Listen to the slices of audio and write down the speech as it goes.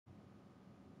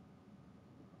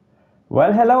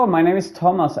Well, hello, my name is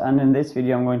Thomas, and in this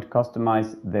video I'm going to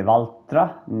customize the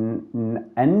Valtra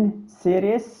N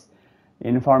series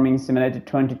in Farming Simulator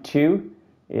 22.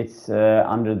 It's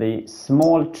under the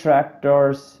small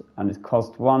tractors and it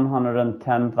costs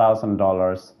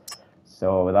 $110,000.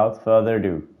 So without further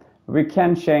ado, we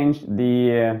can change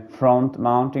the front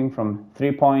mounting from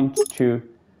 3-point to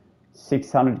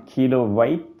 600 kilo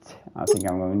weight. I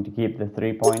think I'm going to keep the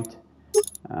 3-point.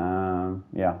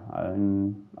 Yeah,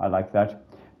 I like that.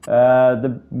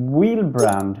 The wheel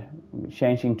brand,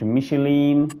 changing to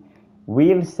Michelin.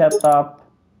 Wheel setup,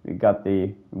 we got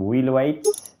the wheel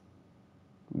weights,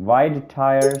 wide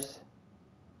tires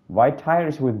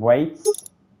with weights,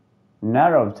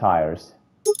 narrow tires,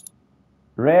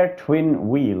 rear twin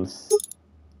wheels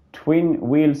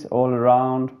all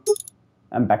around,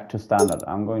 and back to standard.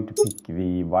 I'm going to pick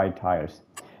the wide tires.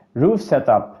 Roof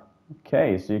setup.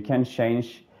 Okay, so you can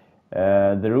change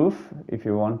the roof if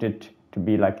you want it to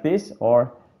be like this,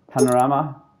 or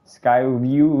panorama sky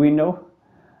view window.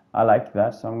 I like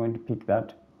that, so I'm going to pick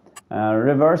that.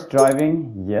 Reverse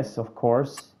driving, yes, of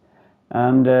course.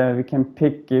 And we can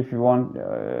pick if you want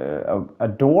a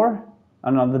door,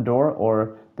 another door,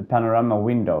 or the panorama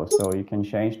window. So you can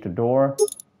change to door,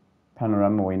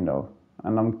 panorama window.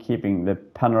 And I'm keeping the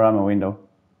panorama window.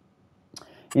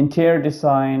 Interior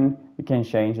design, we can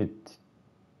change it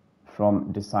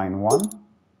from design 1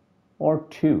 or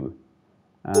 2,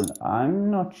 and I'm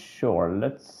not sure.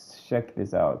 Let's check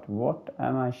this out. What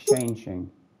am I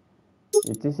changing?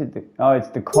 It's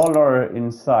the color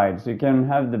inside, so you can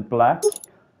have the black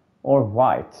or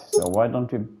white. So why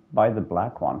don't we buy the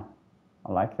black one?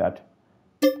 I like that.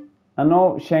 And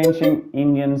now changing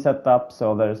engine setup,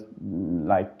 so there's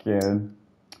like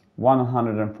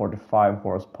 145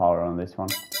 horsepower on this one.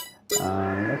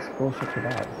 Let's go check it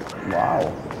out.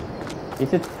 Wow,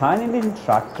 it's a tiny little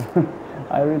tractor.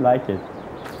 I really like it.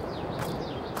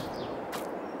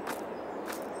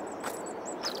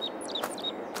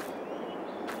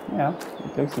 Yeah,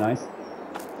 it looks nice.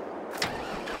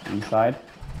 Inside.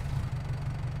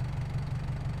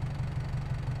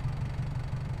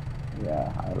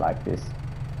 Yeah, I like this.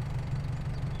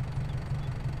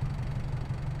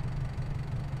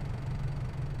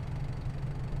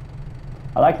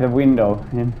 I like the window,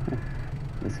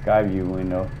 the sky view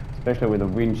window, especially with the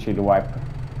windshield wiper.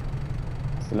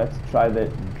 So let's try the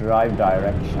drive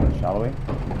direction, shall we?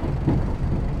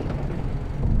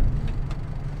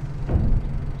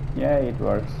 Yeah, it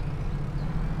works.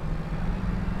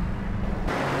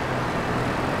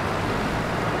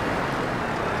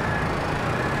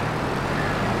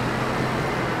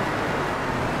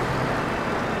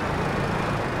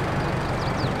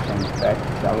 Change back,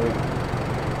 shall we?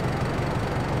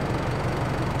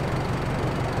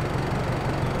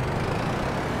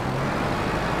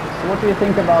 So what do you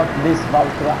think about this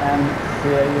Valtra N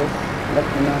series? Let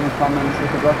me know in the comments. If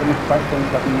you've got any questions,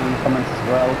 let me know in the comments as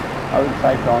well. I will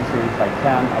try to answer if I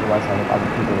can, otherwise I hope other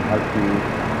people will help you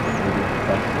with your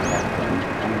questions.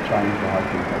 I'm trying to help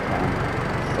you if I can.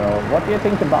 So what do you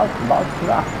think about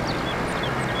Valtra?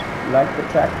 Like the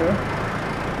tractor?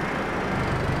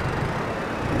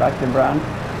 Like the brand?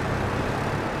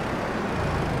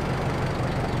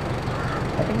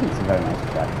 I think it's a very nice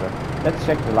tractor. Let's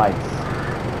check the lights.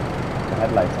 The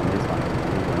headlights on this one are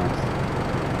really nice.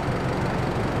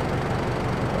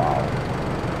 Wow.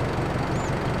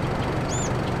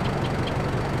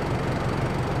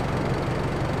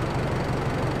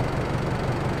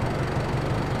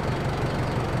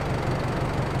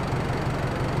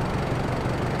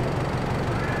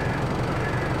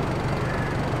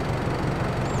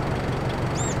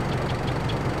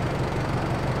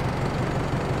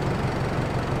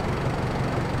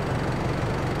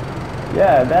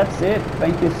 Yeah, that's it.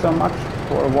 Thank you so much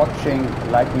for watching,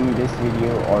 liking this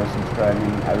video or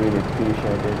subscribing. I really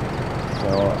appreciate it.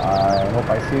 So I hope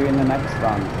I see you in the next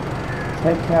one.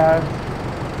 Take care.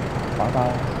 Bye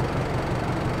bye.